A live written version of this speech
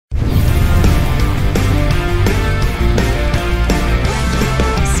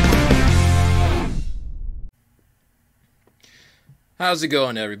How's it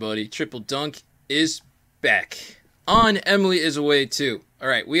going, everybody? Triple-dunc is back. On Emily is Away too.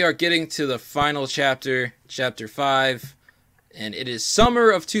 Alright, we are getting to the final chapter, chapter 5, and it is summer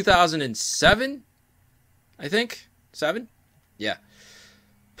of 2007, I think? 7? Yeah.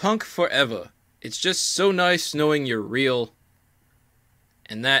 Punk forever. It's just so nice knowing you're real,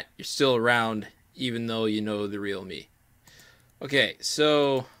 and that you're still around, even though you know the real me. Okay,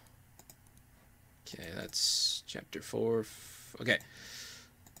 so... Okay, that's chapter 4. Okay.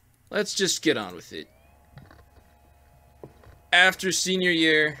 Let's just get on with it. After senior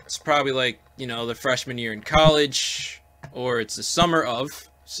year, it's probably like, you know, the freshman year in college, or it's the summer of,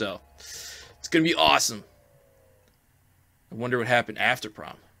 so it's gonna be awesome. I wonder what happened after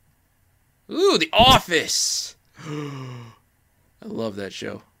prom. Ooh, The Office! I love that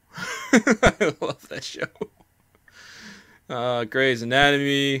show. I love that show. Grey's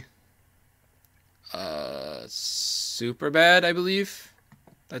Anatomy. Superbad, I believe.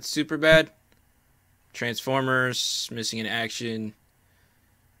 That's Superbad. Transformers, Missing in Action.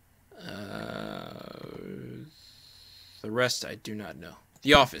 The rest I do not know.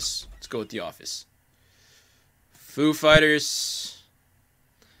 The Office. Let's go with The Office. Foo Fighters.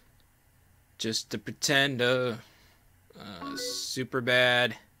 Just to pretend.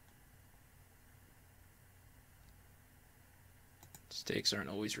 Superbad. Mistakes aren't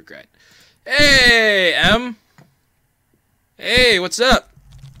always regret. Hey, Em. Hey, what's up?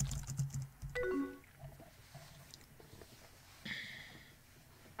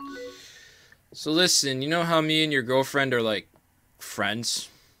 So listen, you know how me and your girlfriend are like friends?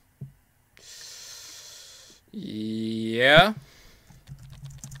 Yeah,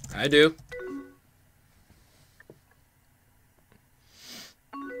 I do.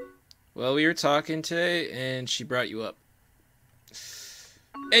 Well, we were talking today and she brought you up.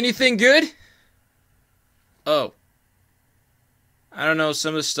 Anything good? Oh. I don't know,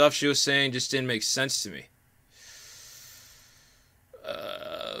 some of the stuff she was saying just didn't make sense to me.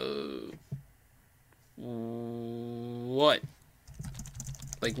 What?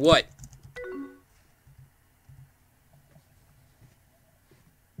 Like what?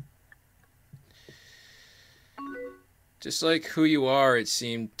 Just like who you are, it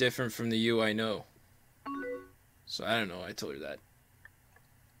seemed different from the you I know. So I don't know, I told her that.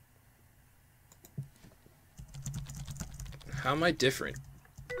 How am I different?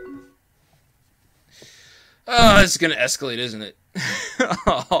 Oh, this is gonna escalate, isn't it?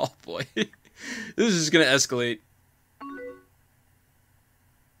 Oh boy. This is gonna escalate.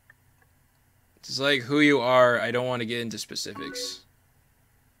 Just like who you are, I don't want to get into specifics.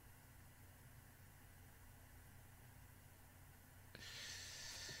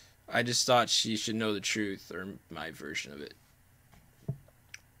 I just thought she should know the truth, or my version of it.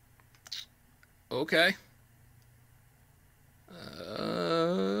 Okay.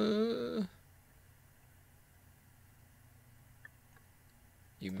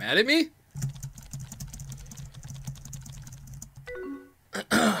 You mad at me?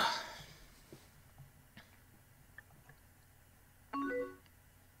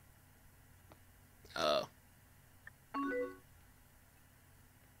 Oh.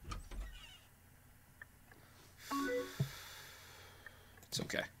 It's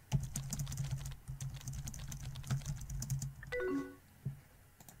okay.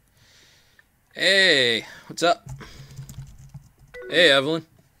 Hey, what's up? Hey, Evelyn.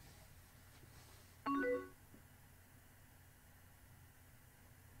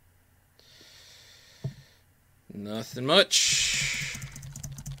 Nothing much.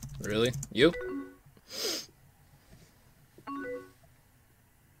 Really? You?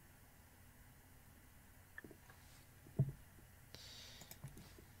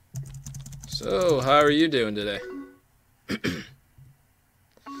 So, how are you doing today?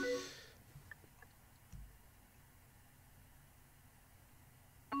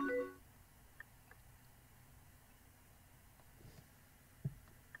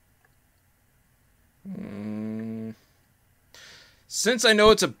 Since I know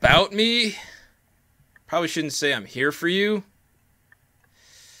it's about me, probably shouldn't say I'm here for you.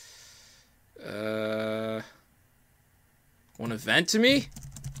 Want to vent to me?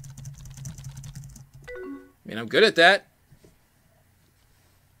 I mean, I'm good at that.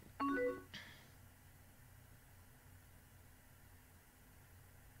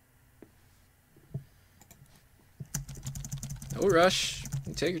 No rush. You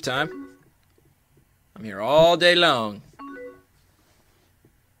can take your time. I'm here all day long.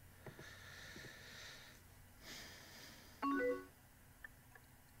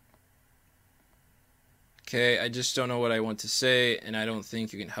 Okay, I just don't know what I want to say, and I don't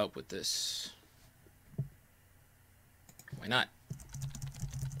think you can help with this. Why not?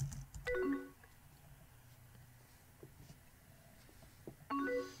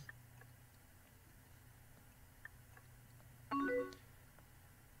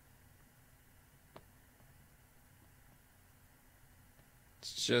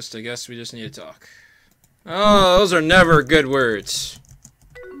 just, I guess we just need to talk. Oh, those are never good words.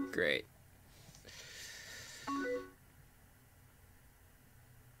 Great.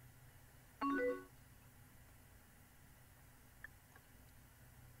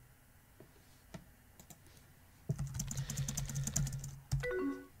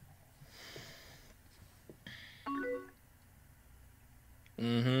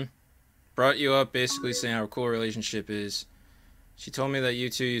 Brought you up basically saying how cool our relationship is. She told me that you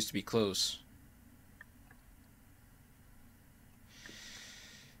two used to be close.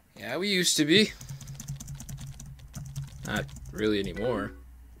 Yeah, we used to be. Not really anymore.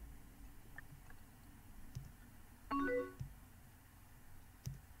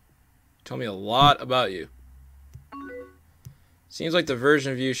 Told me a lot about you. Seems like the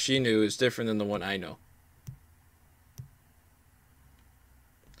version of you she knew is different than the one I know.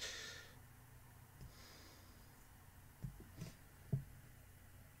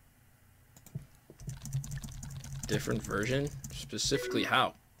 Different version? Specifically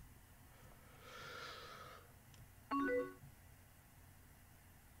how?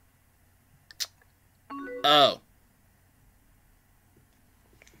 Oh.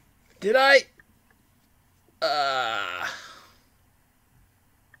 Did I?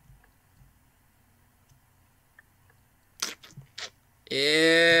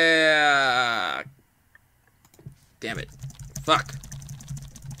 Yeah. Damn it. Fuck.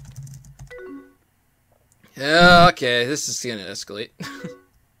 Yeah, okay, this is gonna escalate.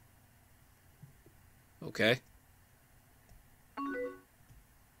 Okay.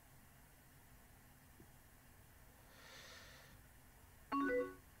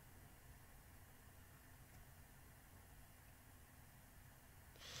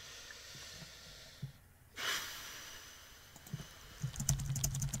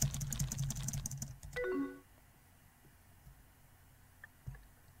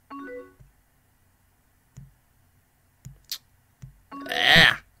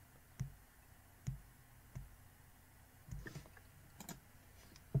 Ah.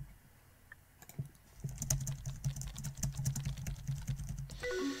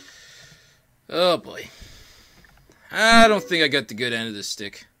 Oh boy. I don't think I got the good end of the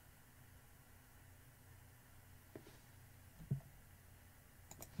stick.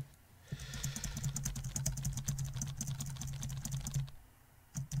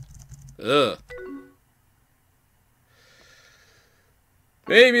 Ugh.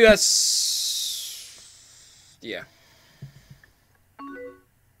 Maybe that's... yeah.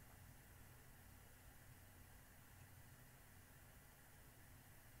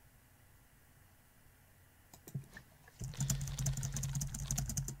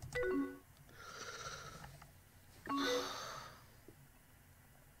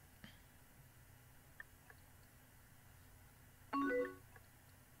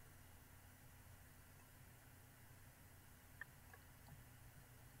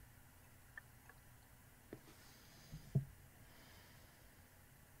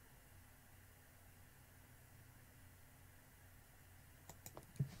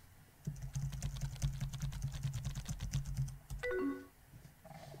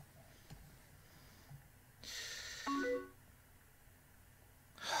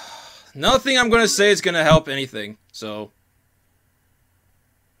 Nothing I'm gonna say is gonna help anything, so...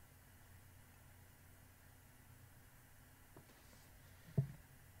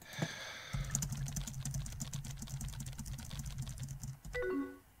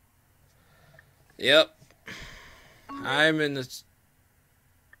 Yep. I'm in this...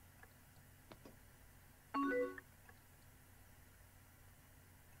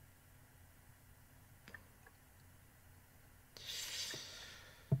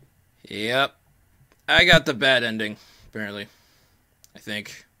 Yep. I got the bad ending, apparently. I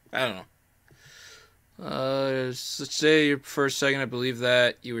think. I don't know. Let's say for a second I believe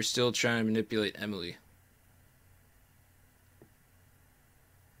that you were still trying to manipulate Emily.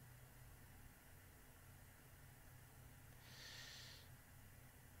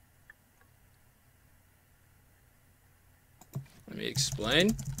 Let me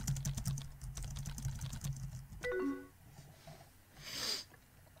explain.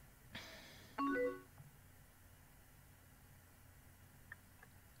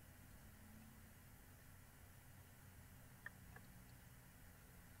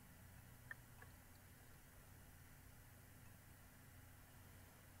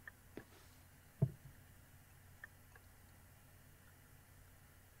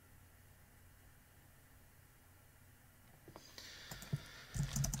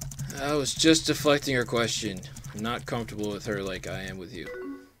 I was just deflecting her question. I'm not comfortable with her like I am with you.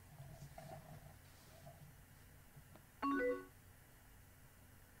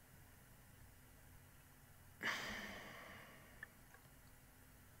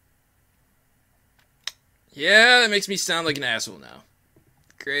 Yeah, that makes me sound like an asshole now.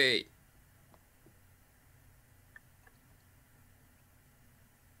 Great.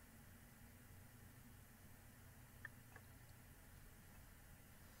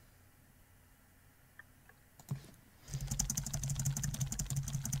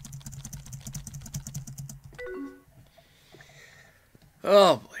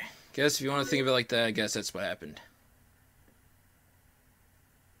 Oh boy. Guess if you want to think of it like that, I guess that's what happened.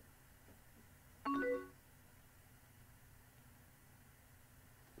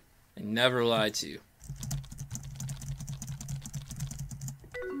 I never lied to you.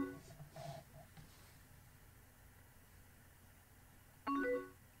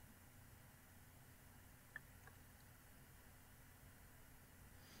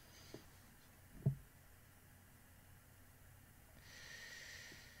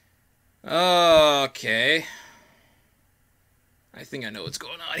 Okay. I think I know what's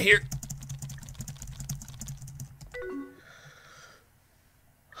going on here.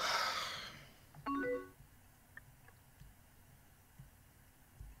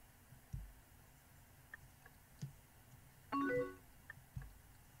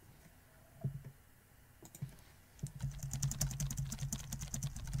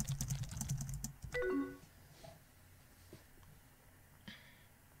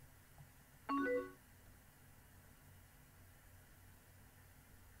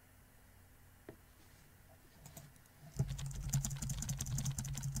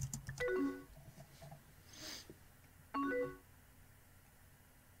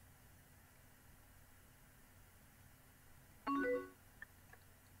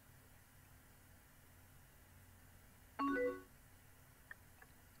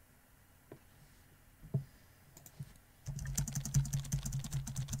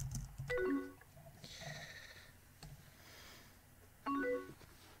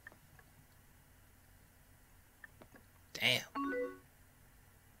 Damn.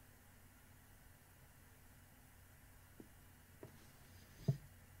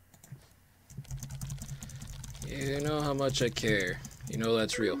 You know how much I care. You know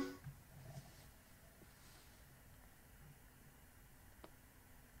that's real.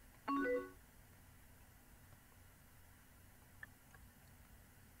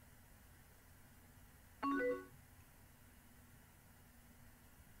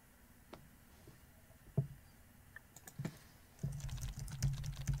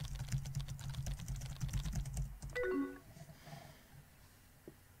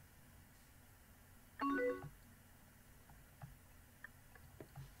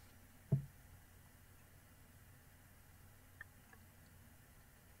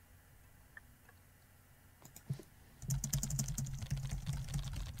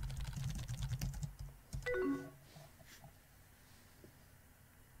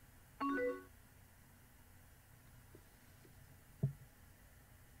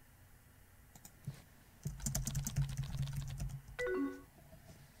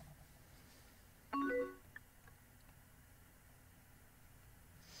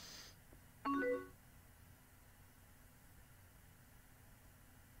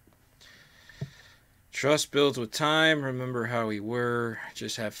 Trust builds with time. Remember how we were.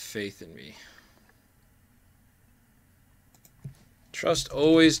 Just have faith in me. Trust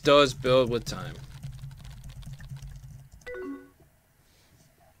always does build with time.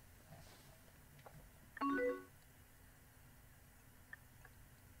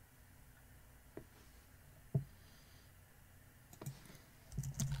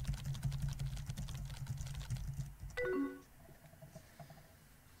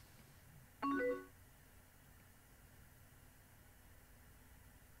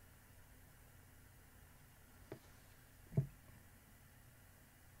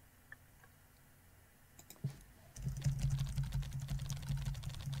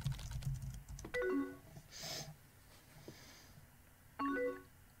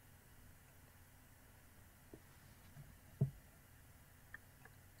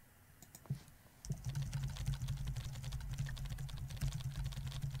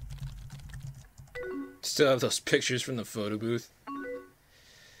 Still have those pictures from the photo booth.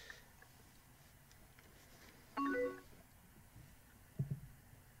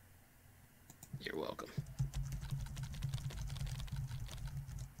 You're welcome.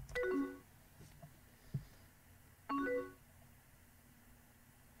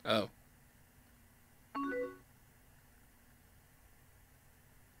 Oh.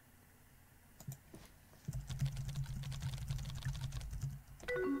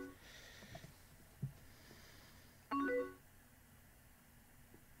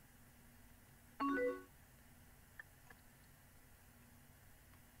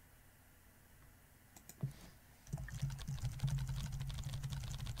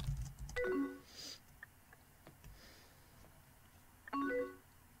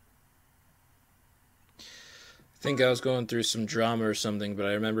 think I was going through some drama or something, but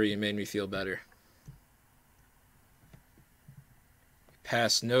I remember you made me feel better.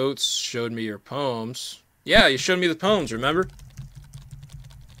 Past notes, showed me your poems. Yeah, you showed me the poems, remember?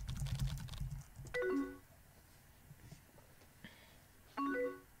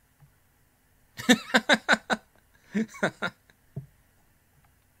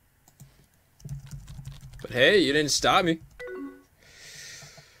 But hey, you didn't stop me.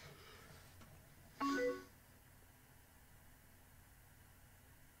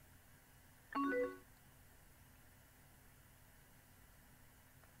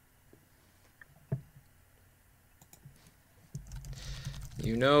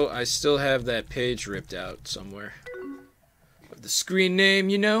 You know, I still have that page ripped out somewhere. Of the screen name,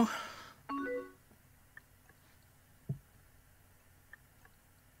 you know?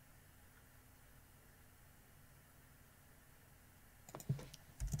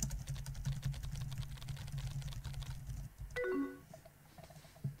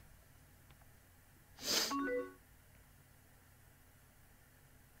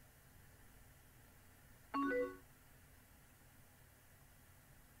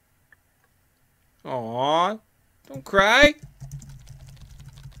 Aww, don't cry.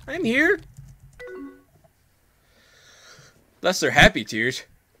 I'm here. Unless they're happy tears.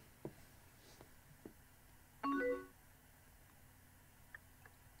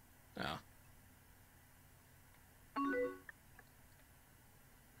 Oh.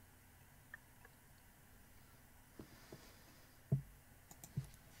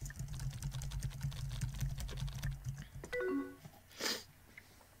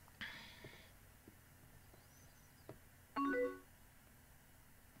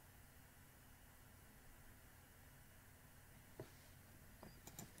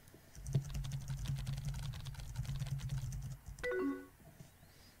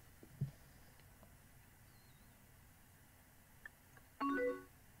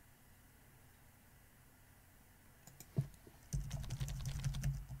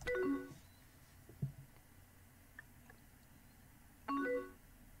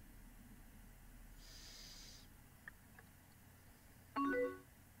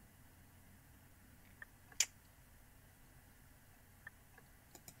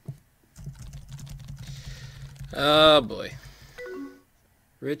 Oh boy.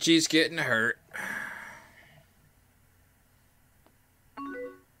 Richie's getting hurt.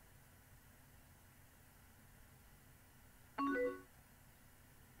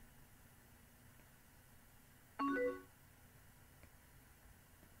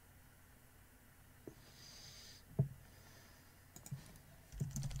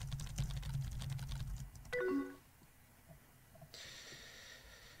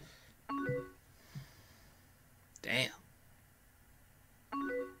 Damn.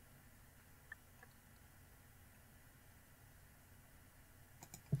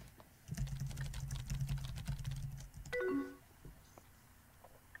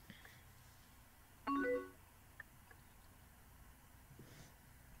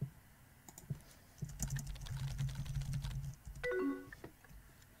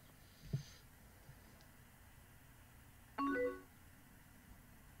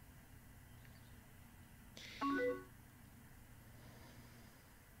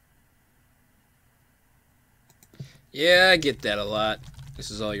 Yeah, I get that a lot. This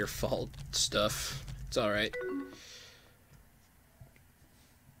is all your fault stuff. It's alright.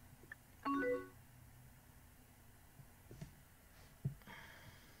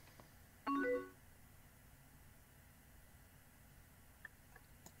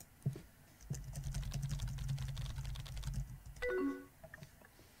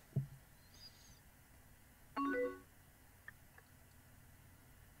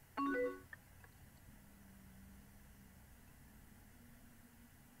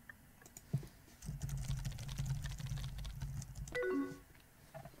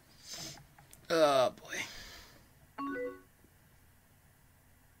 Oh boy.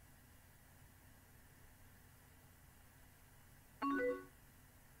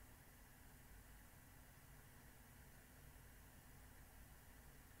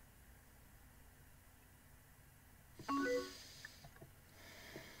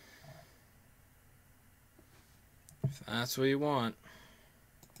 If that's what you want.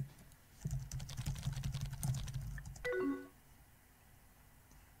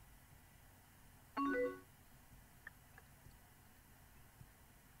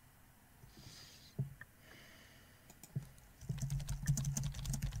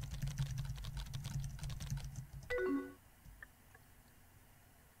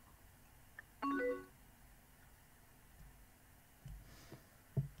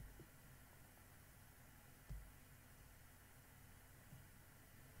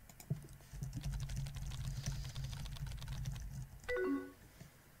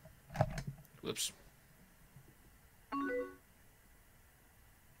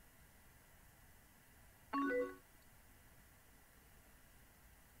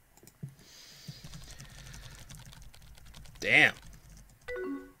 Damn.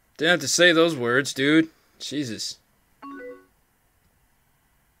 Didn't have to say those words, dude. Jesus.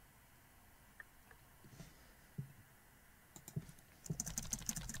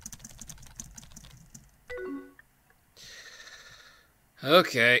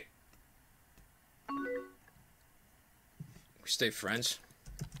 Okay. We stay friends.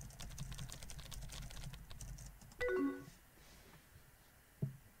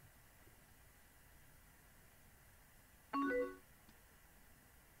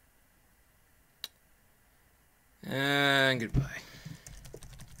 And goodbye.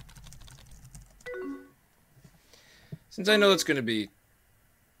 Since I know it's gonna be...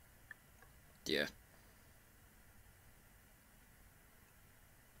 Yeah.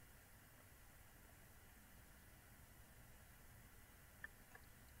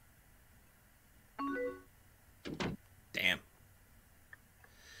 Damn.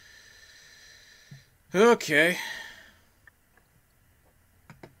 Okay.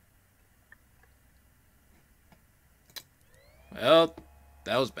 Well,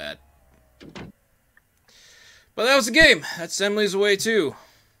 that was bad. But that was the game. That's Emily's Away too.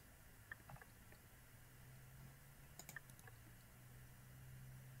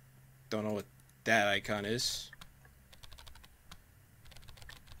 Don't know what that icon is.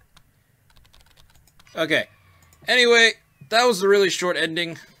 Okay. Anyway, that was the really short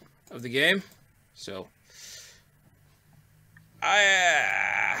ending of the game. So,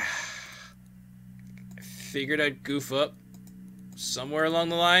 I figured I'd goof up somewhere along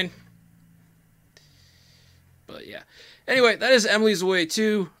the line. But yeah. Anyway, that is Emily's Away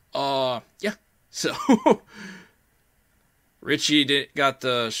too. Yeah. So, Richie got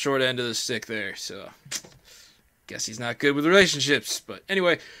the short end of the stick there. So, guess he's not good with relationships. But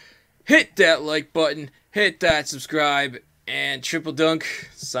anyway, hit that like button, hit that subscribe, and Triple-dunc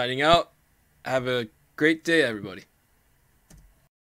signing out. Have a great day, everybody.